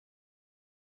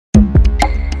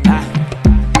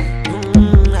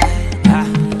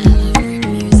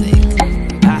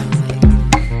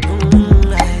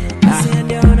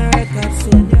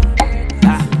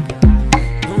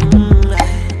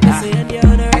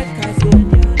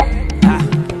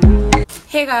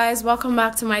guys, welcome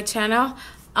back to my channel.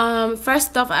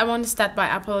 First off, I want to start by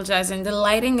apologizing. The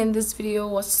lighting in this video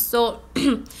was so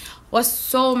was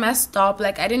so messed up.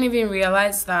 Like, I didn't even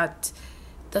realize that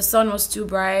the sun was too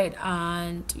bright,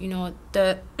 and you know,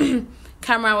 the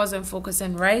camera wasn't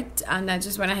focusing right, and I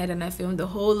just went ahead and I filmed the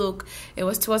whole look. It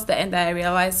was towards the end that I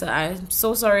realized, so I'm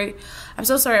so sorry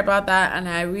about that, and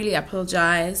I really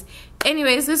apologize.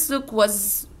 Anyways, this look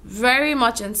was very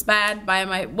much inspired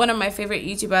by one of my favorite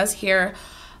YouTubers here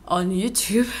on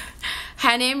YouTube.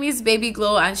 Her name is Baby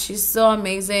Glow, and she's so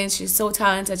amazing, she's so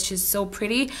talented, she's so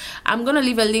pretty. I'm gonna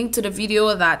leave a link to the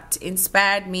video that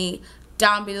inspired me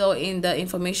down below in the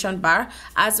information bar,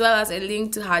 as well as a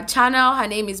link to her channel. Her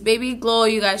name is Baby Glow.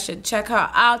 You guys should check her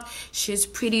out. She's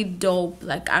pretty dope.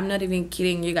 Like, I'm not even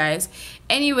kidding you guys.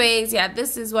 Anyways, yeah,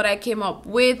 this is what I came up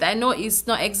with. I know it's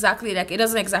not exactly like, it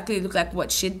doesn't exactly look like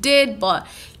what she did, but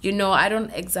you know, I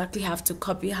don't exactly have to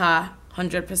copy her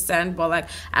 100%, but like,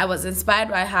 I was inspired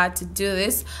by her to do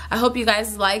this. I hope you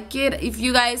guys like it. If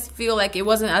you guys feel like it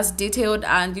wasn't as detailed,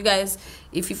 and you guys,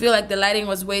 if you feel like the lighting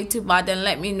was way too bad, then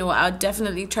let me know. I'll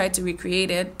definitely try to recreate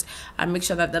it and make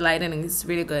sure that the lighting is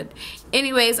really good.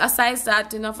 Anyways, aside that,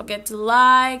 do not forget to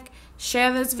like,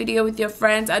 share this video with your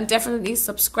friends, and definitely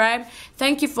subscribe.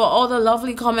 Thank you for all the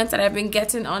lovely comments that I've been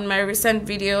getting on my recent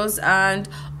videos, and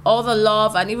all the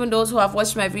love, and even those who have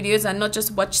watched my videos and not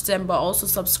just watched them but also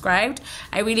subscribed.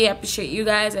 I really appreciate you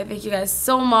guys. I thank you guys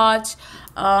so much.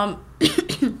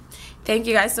 Thank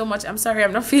you guys so much. I'm sorry,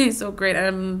 I'm not feeling so great,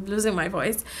 I'm losing my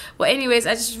voice, but anyways,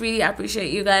 I just really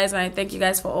appreciate you guys, and I thank you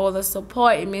guys for all the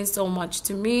support. It means so much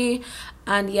to me.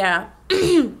 And yeah,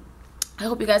 I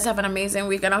hope you guys have an amazing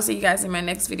week, and I'll see you guys in my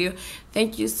next video.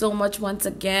 Thank you so much once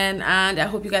again, and I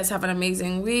hope you guys have an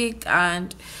amazing week,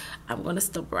 and I'm gonna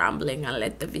stop rambling and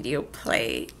let the video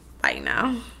play. Bye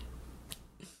now.